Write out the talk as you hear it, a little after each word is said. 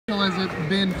Has it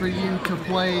been for you to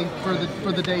play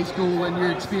for the day school and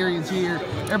your experience here?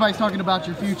 Everybody's talking about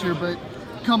your future, but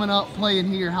coming up playing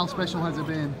here, how special has it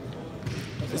been?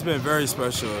 It's been very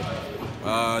special.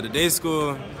 The day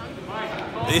school,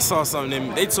 they saw something in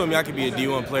me. They told me I could be a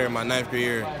D1 player in my 9th grade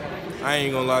year. I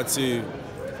ain't gonna lie to you.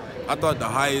 I thought the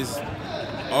highest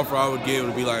offer I would get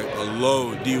would be like a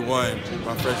low D1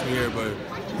 my freshman year, but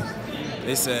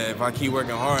they said if I keep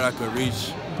working hard, I could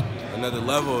reach another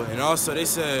level. And also they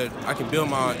said I can build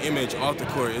my image off the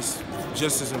court. It's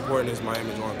just as important as my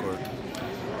image on court.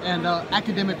 And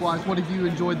academic-wise, what have you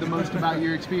enjoyed the most about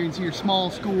your experience here?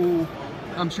 Small school,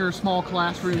 I'm sure small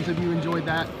classrooms. Have you enjoyed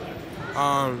that?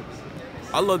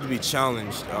 I love to be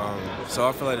challenged, so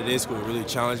I feel like the day school really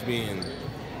challenged me, and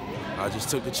I just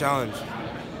took the challenge.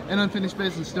 And unfinished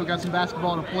business, still got some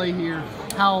basketball to play here.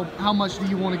 How much do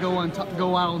you want to go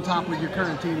out on top with your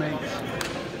current teammates?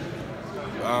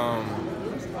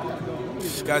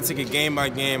 Just gotta take it game by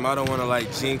game. I don't want to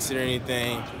like jinx it or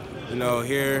anything. You know,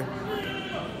 here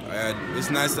it's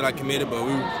nice that I committed, but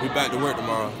we back to work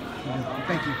tomorrow.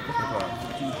 Thank you. No problem.